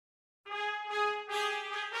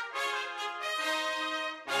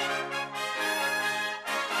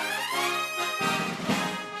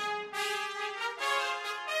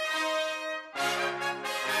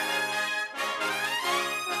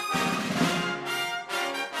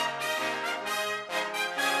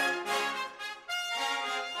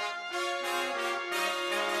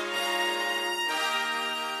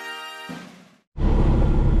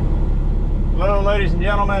ladies and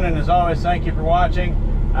gentlemen, and as always, thank you for watching.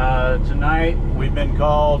 Tonight we've been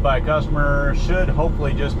called by a customer. Should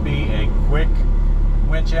hopefully just be a quick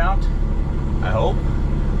winch out, I hope.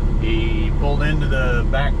 He pulled into the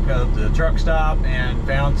back of the truck stop and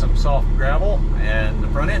found some soft gravel and the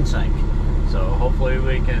front end sank. So hopefully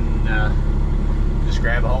we can just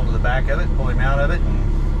grab a hold of the back of it, pull him out of it,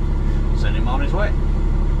 and send him on his way.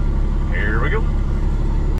 Here we go.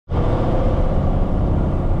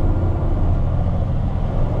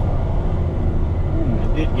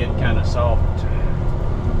 It did get kind of soft.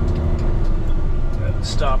 Let's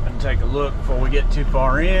stop and take a look before we get too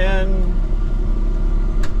far in.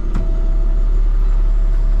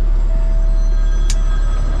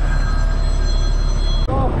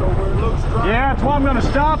 Yeah, that's why I'm going to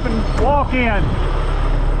stop and walk in.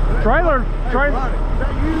 Trailer. Is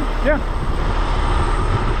that you? Yeah.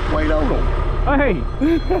 Wait on them. Hey.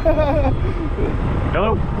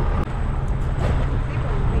 Hello.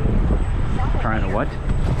 Trying to what?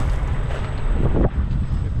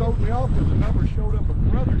 It throws me off because the number showed up on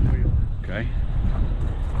brother's wheel. Okay.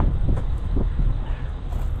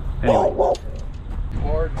 Anyway.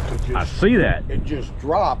 Hard. I see that. It just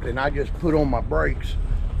dropped and I just put on my brakes.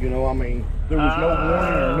 You know, I mean, there was no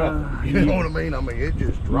warning or nothing. You know what I mean? I mean, it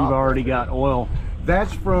just dropped. You've already got oil.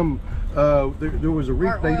 That's from, there was a,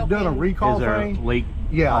 they've done a recall thing. Is there a leak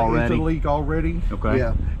already? It's a leak already. Okay.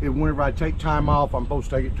 Yeah. Whenever I take time off, I'm supposed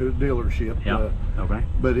to take it to a dealership. Yeah. Okay.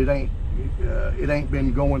 But it ain't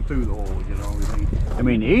been going through the oil, you know. I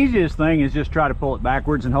mean, the easiest thing is just try to pull it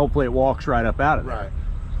backwards and hopefully it walks right up out of there. Right.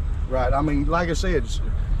 Right. I mean, like I said,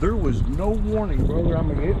 there was no warning, brother. I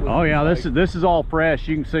mean, it was. Oh yeah, this is all fresh.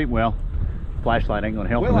 You can see. Well, flashlight ain't gonna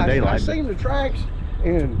help in the daylight. I seen the tracks,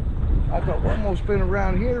 and I thought, well, I'm gonna spin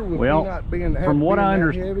around here with me not being heavy. From what I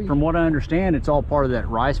understand, it's all part of that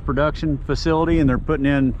rice production facility, and they're putting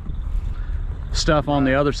in stuff on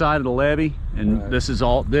the other side of the levee, and this is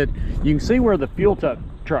all that you can see where the fuel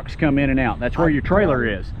trucks come in and out. That's where your trailer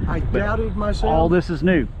is. I doubted myself. All this is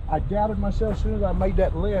new. I doubted myself as soon as I made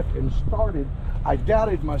that left and started. I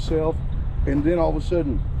doubted myself, and then all of a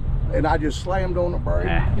sudden, and I just slammed on the brake.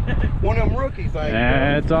 One of them rookie things.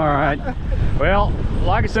 That's all right. Well,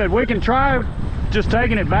 like I said, we can try just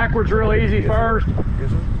taking it backwards real easy first. Yes,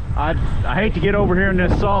 sir. I hate to get over here in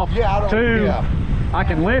this soft tube. I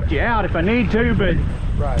can lift you out if I need to, but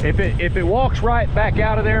if it walks right back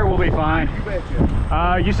out of there, we'll be fine. You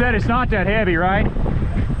betcha. You said it's not that heavy, right?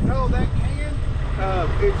 No, that can.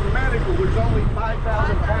 It's medical. There's only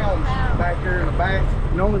 5,000 pounds back there in the back.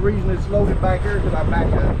 And the only reason it's loaded back here is because I back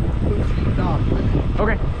up blue sheet dock with it.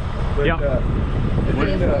 Okay. But,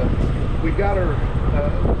 and then we got her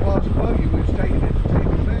Lost Buggy was taking it to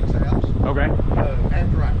David Beck's house. Okay.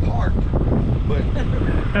 After I parked. But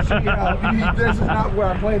see how this is not where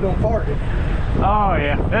I planned on parking. Oh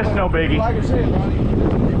yeah, that's no biggie. Like I said, Ronnie, it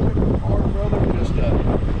took a hard brother just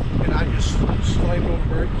and I just slammed on the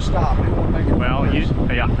brake and stopped. Well,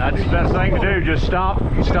 that's the best thing to do. Just stop.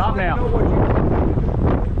 Stop now.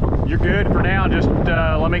 You're good for now. Just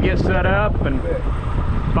let me get set up and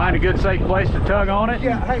find a good safe place to tug on it.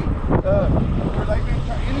 Yeah. Hey,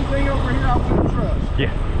 anything over here I wouldn't trust.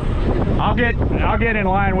 Yeah. I'll get in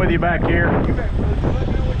line with you back here. You bet. Let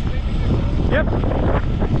me know what you need me to do. Yep.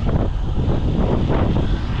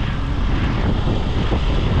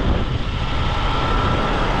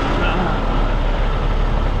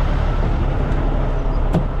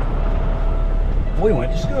 We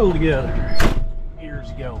went to school together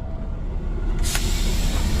years ago.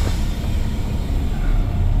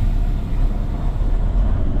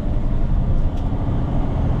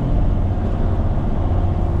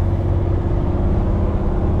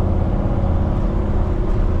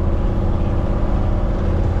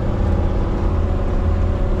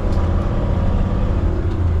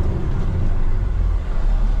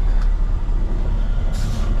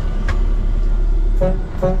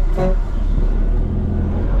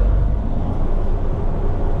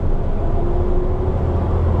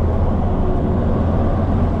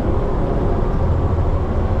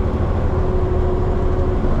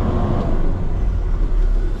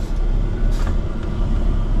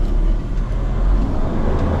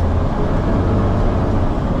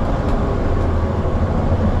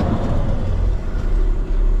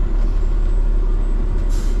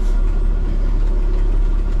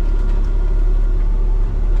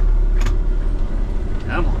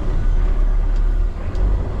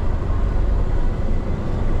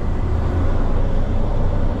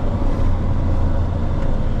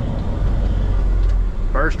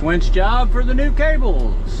 First winch job for the new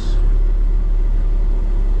cables.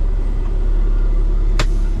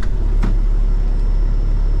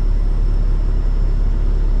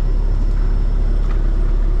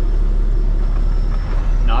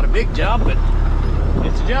 big jump, but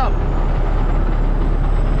it's a jump.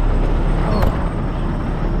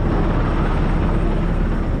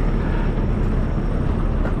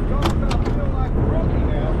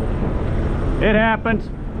 It happens.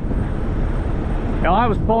 Now, I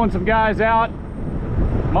was pulling some guys out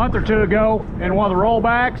a month or two ago in one of the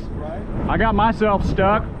rollbacks. Right. I got myself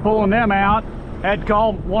stuck pulling them out. Had to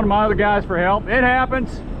call one of my other guys for help. It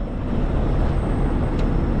happens.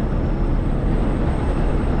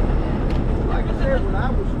 Like I said, when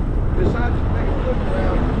I was decided to take a look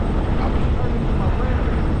around, I was turning to my left.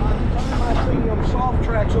 By the time I seen them soft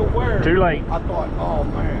tracks over there, too late. I thought, oh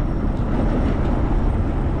man.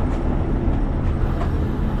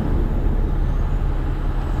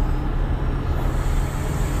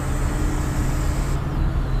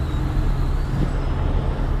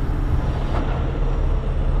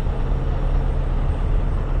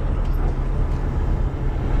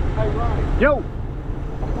 Yo! I'm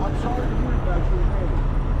sorry to hear about your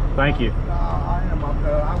man. Thank you. I am. I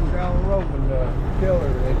was down the road when Keller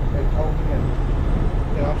had told me,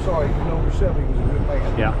 and I'm sorry. You know yourself, he was a good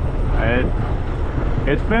man. Yeah.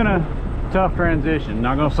 It's been a tough transition.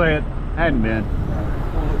 Not gonna say it hadn't been.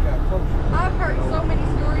 We'll look out closer. I've heard so many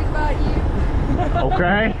stories about you.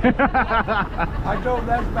 Okay. I told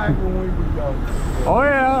that back when we were young. Oh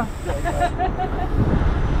yeah.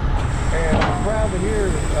 And I'm proud to hear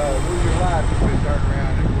where your life has been turned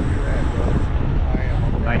around and where you're at, brother. I am.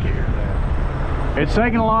 I'm Thank you. to hear that. It's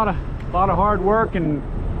taken a lot of hard work and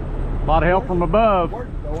a lot of help from above. Work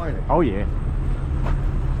though, ain't it? Oh yeah.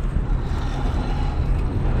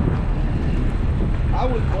 I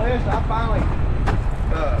was blessed. I finally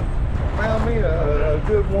found me a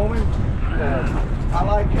good woman. I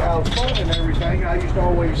like how fun and everything. I used to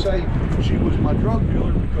always say she was my drug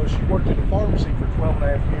dealer because she worked in a pharmacy for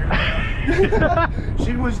 12.5 years.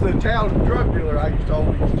 She was the town drug dealer. I used to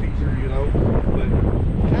always tease her, you know. But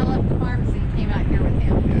I left the pharmacy and came out here with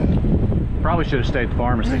him. yeah. Probably should have stayed at the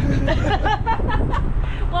pharmacy.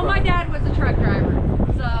 Well, my dad was a truck driver,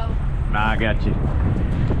 so. Nah, I got you.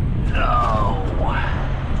 Oh.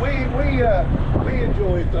 We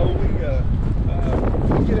enjoy it though. We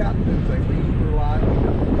get out and do things. We eat a lot. We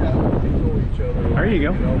get out and enjoy each other. There you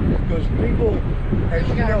go. Because people, as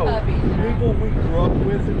you know, people we grew up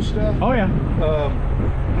with and stuff. Oh yeah.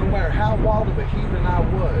 No matter how wild of a heathen I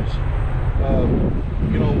was,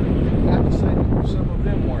 you know, not to say that some of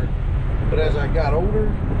them weren't, but as I got older,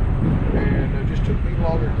 and it just took me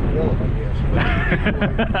longer to develop, I guess.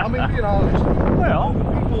 But, I mean, being honest, Well, the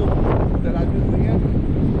people that I knew then,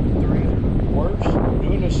 they're either worse,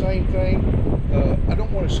 doing the same thing. I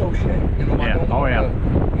don't want to associate, you know. Yeah. I don't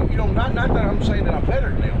wanna, you know, not that I'm saying that I'm better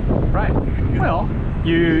than them. right. Well,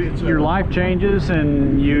 your life changes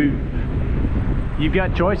and you've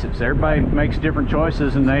got choices. Everybody makes different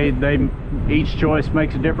choices, and they each choice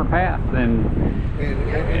makes a different path. And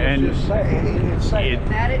it's just sad. It's sad.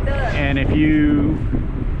 That it does. And if you're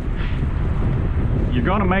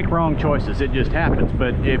going to make wrong choices, it just happens.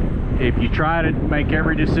 But if you try to make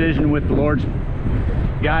every decision with the Lord's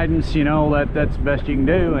guidance, you know, that's the best you can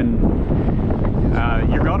do, and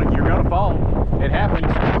you're gonna fall. It happens,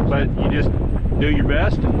 but you just do your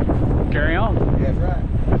best and carry on. That's right.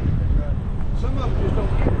 Some of them just don't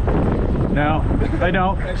get it. No, they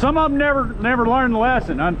don't. Some of them never learn the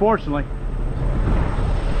lesson, unfortunately.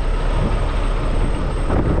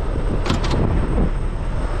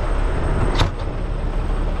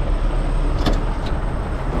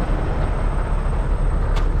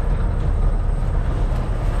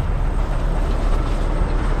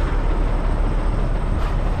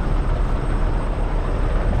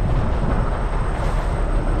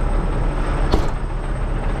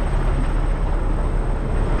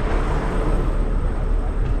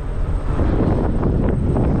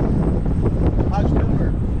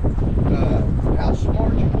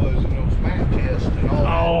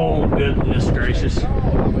 Goodness gracious.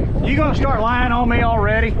 You gonna start lying on me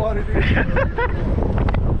already? What it is. I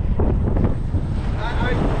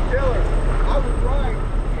tell her, I was right.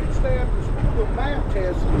 You'd stay after school with math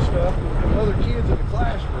tests and stuff with other kids in the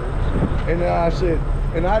classroom. And then I said,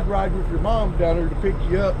 and I'd ride with your mom down there to pick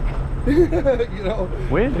you up. You know.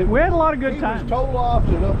 We had a lot of good times. He was total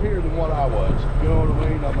opposite up here than what I was. You know what I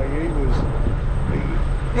mean? I mean, he was.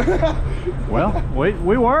 Well,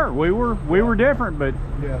 we were different, but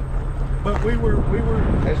yeah. But we were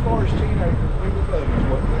as far as teenagers, we were buddies,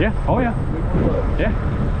 wasn't we? Yeah. Oh yeah. We were buddies.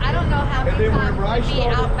 Yeah. I don't know how many times we'd be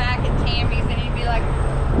out back at Tammy's and he'd be like,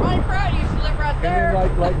 Ronnie Pratt used to live right there.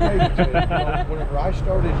 And then like David said, you know, whenever I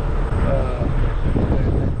started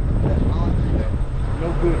that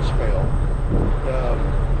no good spell,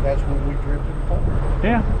 that's when we drifted apart.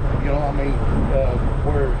 Yeah. You know, I mean,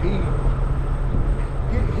 where him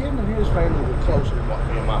and his family were closer than what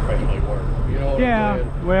me and my family were. You know what I'm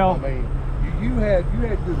saying? Well, I mean, you had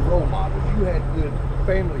good role models. You had good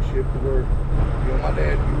familyship to where, you know, my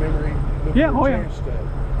dad, you remember he looked for a chance to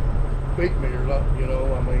beat me or not, you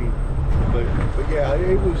know, I mean, but yeah,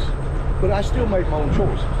 it was, but I still made my own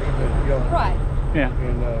choices, even young. Right. Yeah.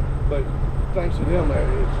 And, but thanks to them,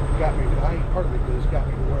 it's got me, I ain't perfect, but it's got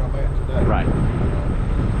me to where I'm at today. Right. You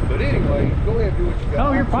know? But anyway, go ahead and do what you got.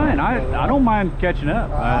 Oh, you're fine. I don't mind catching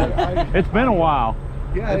up. It's been a while.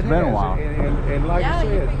 Yeah, it's been a while. And like I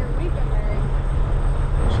said, You figure we've been married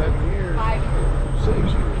 7 years. 5 years. 6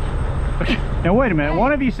 years. Now wait a minute.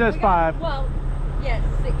 One of you says 5. Well, yes,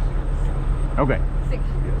 6 years. Okay. 6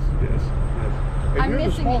 years. Yes. And I'm you're the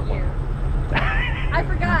missing smart a year. I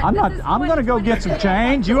forgot. I'm gonna go get some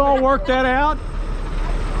change. You all work that out.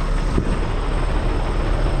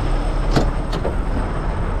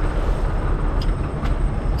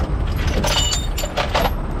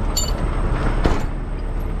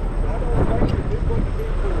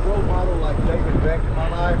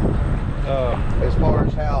 As far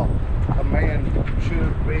as how a man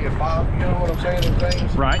should be a father, you know what I'm saying, and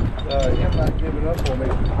things. Right. Him not giving up on me,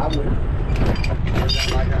 I wouldn't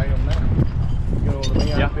like I am now. You know what I mean?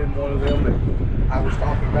 Yeah. I've been one of them that I was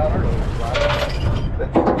talking about earlier, right?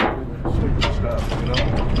 That's stupid stuff, you know?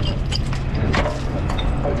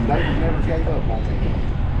 But David never gave up on me.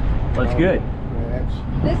 That's good.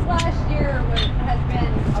 This last year has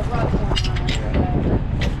been a rough one on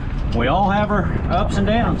us. We all have our ups and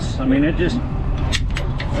downs. I mean, it just.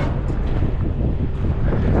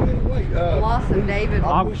 The loss of David.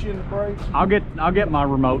 I'll push in the brakes. I'll get my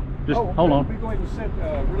remote. Just hold on. We go ahead and set,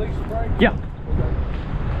 release the brakes? Yeah.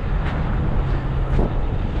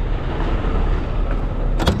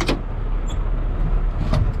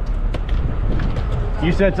 Okay.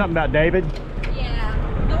 You said something about David? Yeah.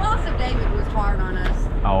 The loss of David was hard on us.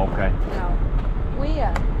 Oh, okay. You know, we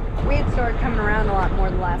had started coming around a lot more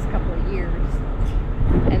the last couple of years.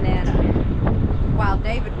 And then while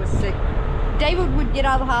David was sick, David would get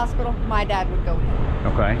out of the hospital, my dad would go in.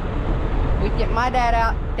 Okay. We'd get my dad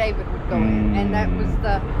out, David would go in. And that was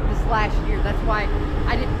this last year. That's why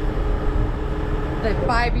I didn't, the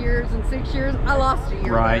 5 years and 6 years, I lost a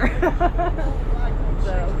year. Right.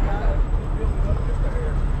 So.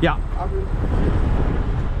 Yeah.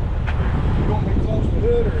 You want me to close the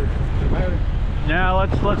hood or does it matter? Now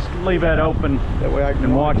let's leave that open That way I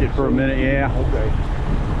can watch it for a minute. Yeah. Okay.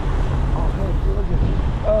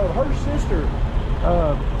 Her sister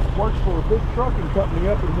works for a big trucking company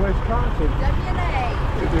up in Wisconsin. W&A.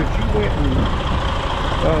 That you went and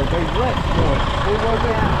they wrecked one. Where was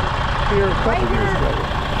it? Here a couple years ago.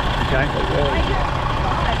 Okay.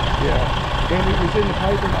 Yeah. And it was in the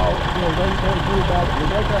paper and all, you know, they knew about it. And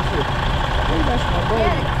like I said, I think that's my He had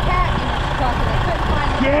brother. a cat in his truck and they couldn't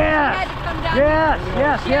find it. Yes. He had to come down Yes. here.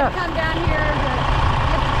 Yes. She had to come down here to get the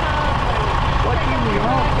truck. What threw me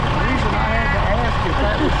off, the reason I had to ask if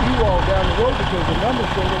that was you all down the road because the number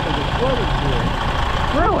showed up as a flooded field.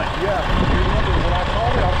 Really? Yeah. You remember when I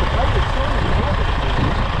called it, I said, "Hey, it's showing the flooded field."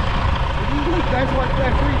 That's the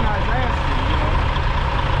reason I was asking, you know.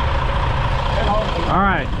 And also, All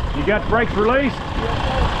right. You got the brakes released?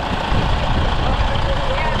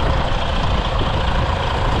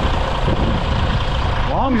 As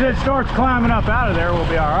long as it starts climbing up out of there, we'll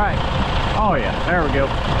be all right. Oh yeah, there we go.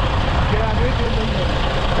 yeah, I did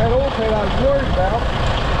that oil pan I was worried about.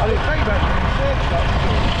 I didn't think about it when you said something.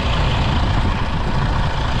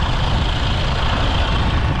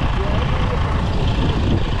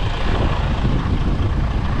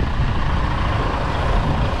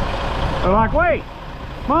 They're like, wait,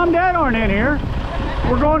 Mom and Dad aren't in here.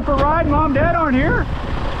 We're going for a ride, Mom and Dad aren't here.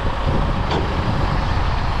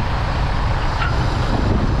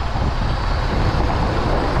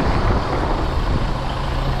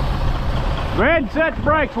 Go ahead and set the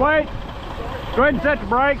brakes, Wade. Go ahead and set the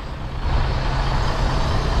brakes.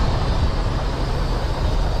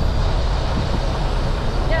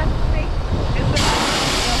 Yeah,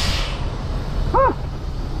 Huh.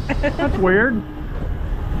 That's weird.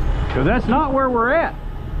 Because that's not where we're at.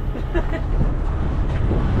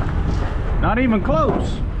 Not even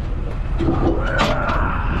close.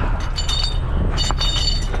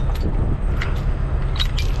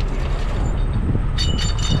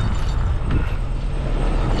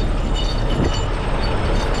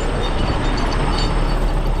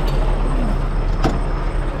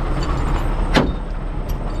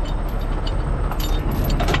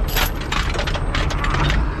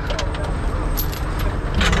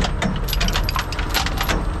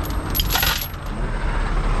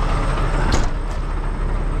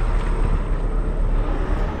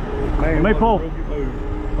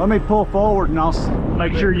 Let me pull forward and I'll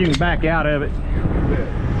make sure you can back out of it.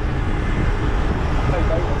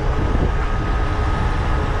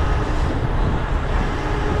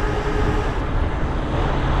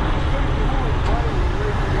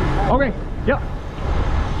 Okay, yep.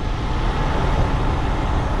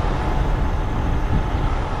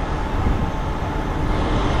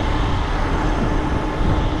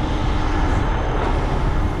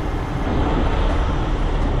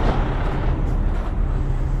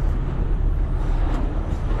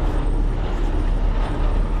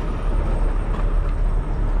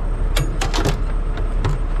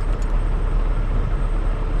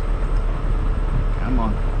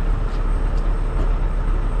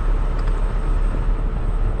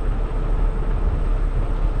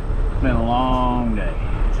 It's been a long day.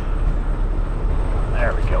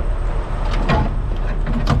 There we go.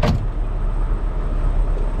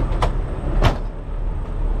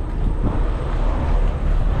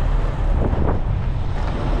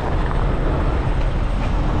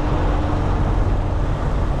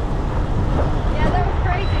 Yeah, that was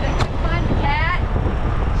crazy. They couldn't find the cat.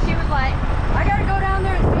 She was like, I gotta go down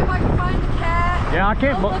there and see if I can find the cat. Yeah, I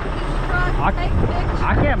can't. Look at this truck, take pictures.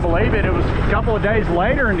 I can't believe it. It was a couple of days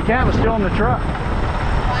later and the cat was still in the truck.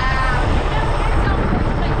 Wow. You know, tell me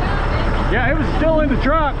what they found it. Yeah, it was still in the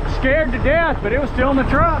truck. Scared to death, but it was still in the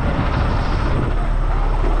truck.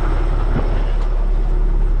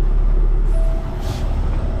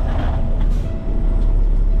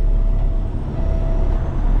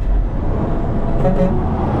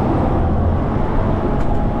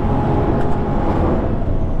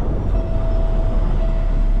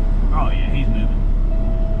 Oh yeah, he's moving.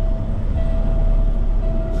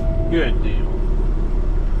 Good deal.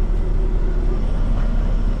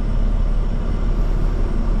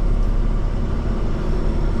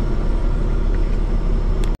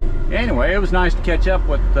 Anyway, it was nice to catch up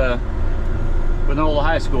with an old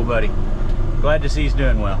high school buddy. Glad to see he's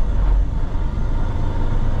doing well.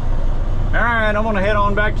 All right, I'm gonna head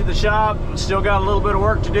on back to the shop. Still got a little bit of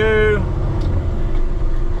work to do.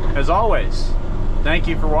 As always, thank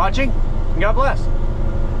you for watching, and God bless.